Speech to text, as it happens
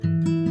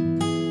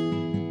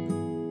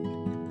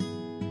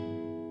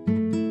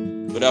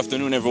Good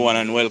afternoon, everyone,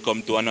 and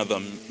welcome to another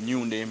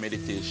noonday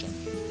meditation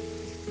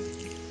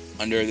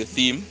under the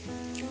theme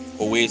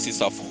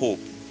Oasis of Hope.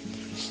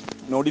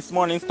 Now, this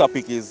morning's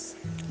topic is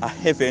a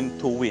heaven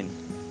to win.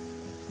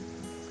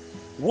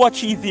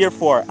 Watch ye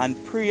therefore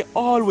and pray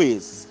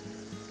always.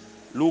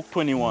 Luke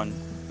 21,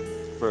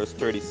 verse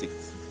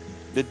 36.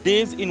 The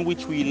days in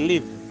which we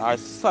live are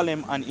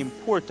solemn and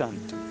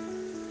important.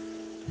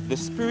 The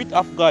Spirit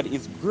of God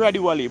is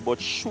gradually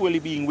but surely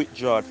being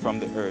withdrawn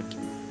from the earth.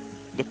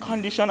 The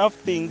condition of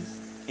things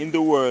in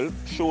the world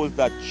shows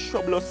that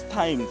troublous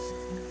times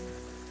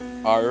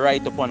are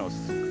right upon us.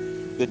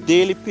 The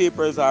daily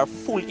papers are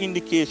full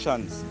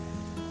indications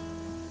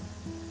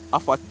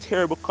of a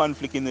terrible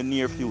conflict in the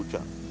near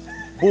future.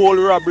 Bold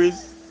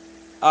robberies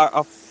are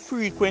of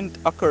frequent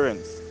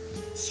occurrence.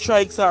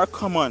 Strikes are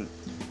common.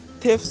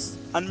 Thefts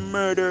and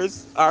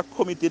murders are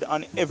committed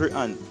on every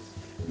hand.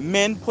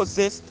 Men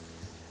possessed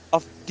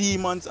of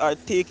demons are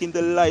taking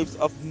the lives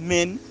of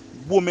men,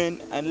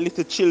 women, and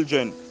little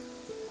children.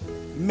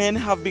 Men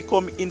have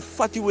become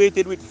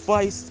infatuated with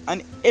vice,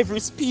 and every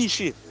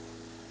species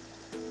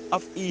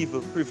of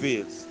evil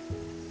prevails.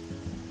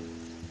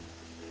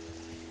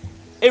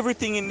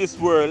 Everything in this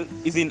world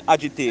is in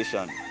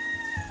agitation.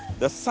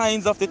 The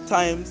signs of the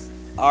times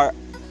are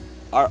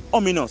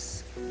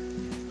ominous.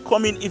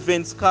 Coming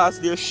events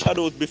cast their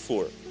shadows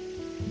before.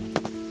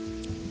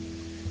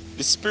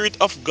 The Spirit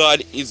of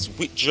God is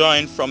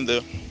withdrawing from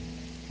the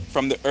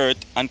earth,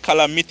 and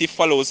calamity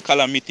follows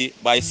calamity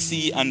by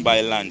sea and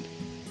by land.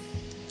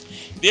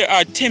 There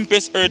are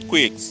tempest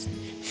earthquakes,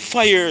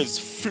 fires,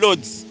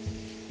 floods,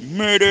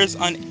 murders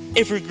on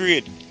every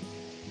grade.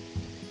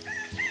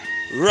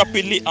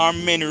 Rapidly are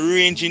men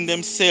ranging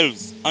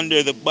themselves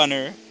under the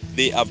banner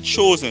they have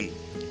chosen.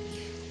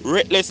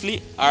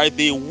 Recklessly are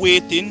they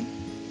waiting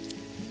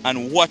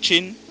and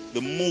watching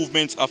the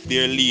movements of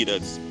their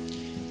leaders.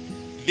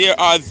 There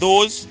are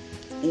those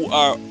who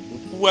are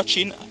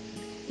watching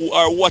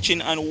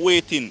and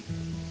waiting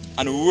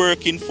and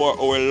working for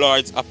our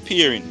Lord's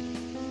appearing.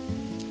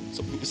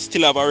 So we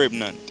still have a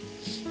remnant.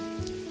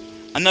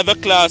 Another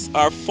class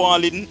are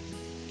falling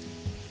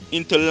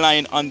into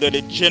line under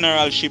the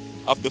generalship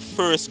of the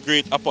first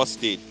great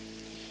apostate.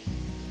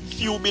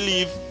 Few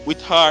believe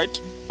with heart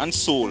and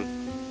soul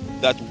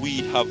that we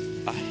have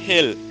a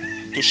hell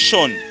to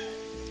shun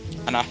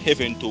and a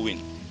heaven to win.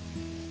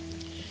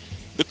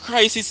 The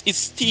crisis is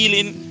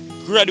stealing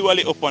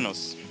gradually upon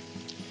us.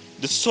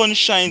 The sun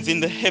shines in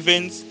the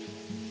heavens,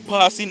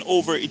 passing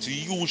over its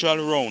usual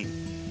round.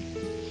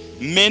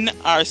 Men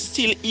are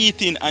still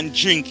eating and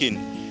drinking,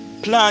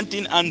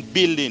 planting and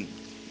building,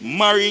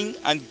 marrying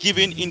and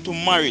giving into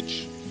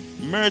marriage.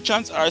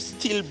 Merchants are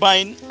still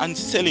buying and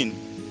selling.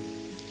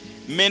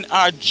 Men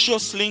are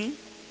jostling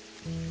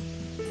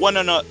one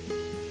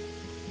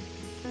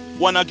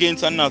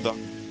against another,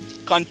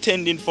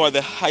 contending for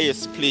the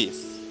highest place.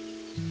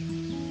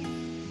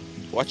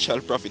 What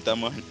shall profit a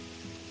man?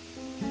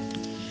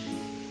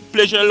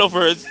 Pleasure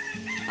lovers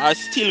are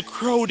still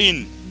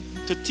crowding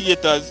to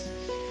theaters,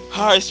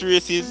 horse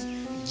races,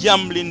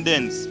 gambling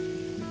dens.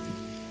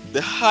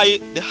 The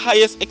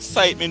highest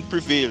excitement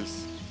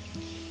prevails.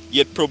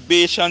 Yet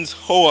probation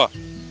hour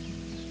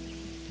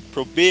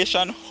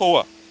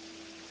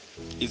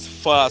is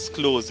fast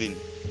closing,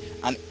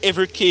 and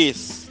every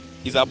case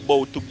is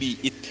about to be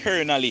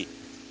eternally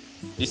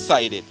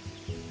decided.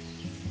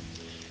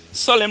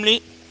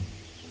 Solemnly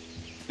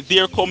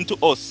there come to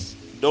us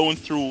down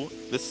through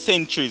the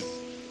centuries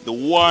the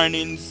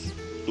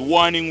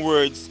warning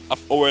words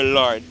of our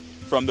Lord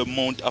from the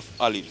Mount of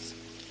Olives.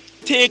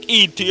 Take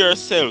heed to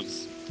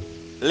yourselves,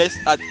 lest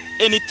at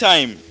any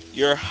time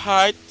your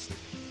heart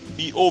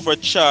be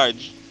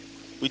overcharged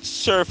with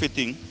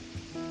surfeiting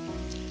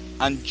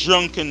and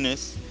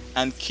drunkenness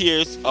and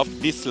cares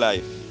of this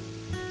life,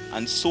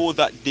 and so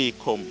that day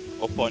come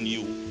upon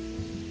you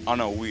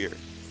unawares.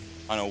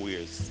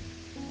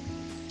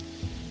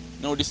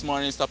 Now this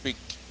morning's topic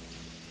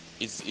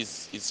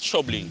is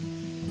troubling,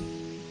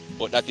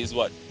 but that is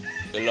what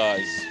the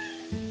Lord's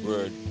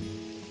word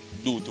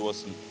do to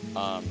us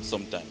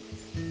sometimes.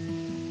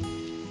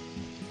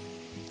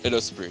 Let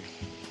us pray.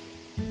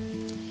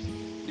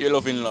 Dear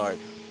loving Lord,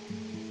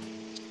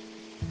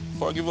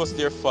 forgive us,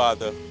 dear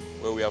Father,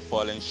 where we have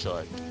fallen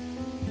short.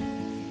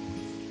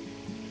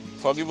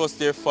 Forgive us,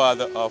 dear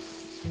Father, of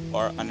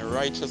our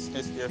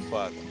unrighteousness, dear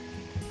Father.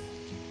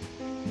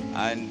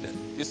 And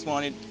this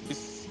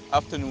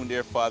afternoon,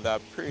 dear Father, I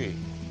pray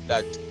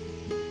that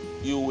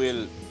you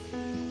will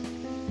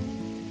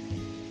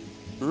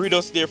rid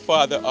us, dear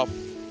Father, of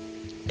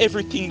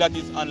everything that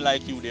is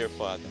unlike you, dear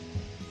Father.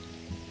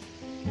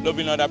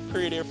 Loving Lord, I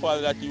pray, dear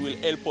Father, that you will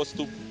help us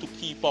to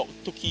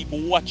keep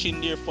watching,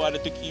 dear Father,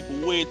 to keep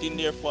waiting,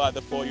 dear Father,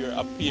 for your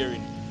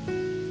appearing,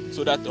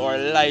 so that our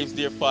lives,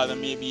 dear Father,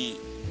 may be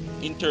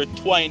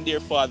intertwined, dear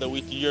Father,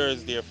 with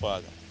yours, dear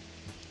Father.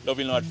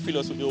 Loving Lord, fill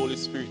us with the Holy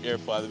Spirit, dear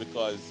Father,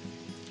 because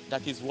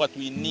that is what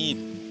we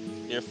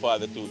need, dear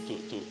Father, to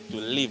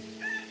live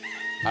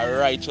a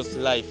righteous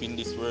life in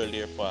this world,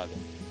 dear Father.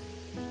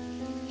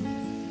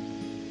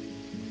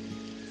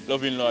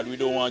 Loving Lord, we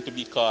don't want to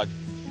be caught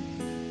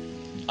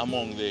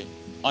among the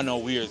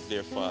unawares,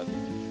 dear Father.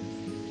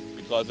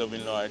 Because,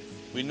 loving Lord,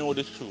 we know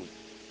the truth.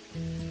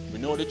 We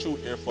know the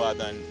truth, dear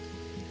Father,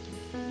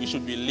 and we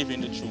should be living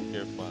the truth,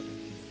 dear Father.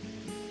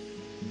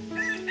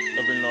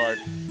 Loving Lord,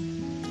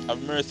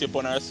 have mercy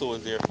upon our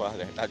souls, dear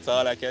Father. That's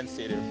all I can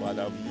say, dear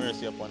Father. Have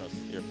mercy upon us,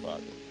 dear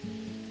Father.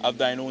 Have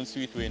thine own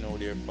sweet way now,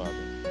 dear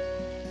Father.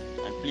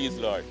 And please,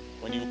 Lord,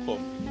 when you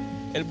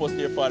come, help us,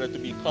 dear Father, to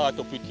be caught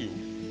up with you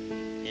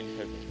in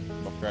heaven.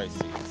 For Christ's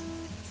sake.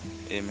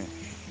 Amen.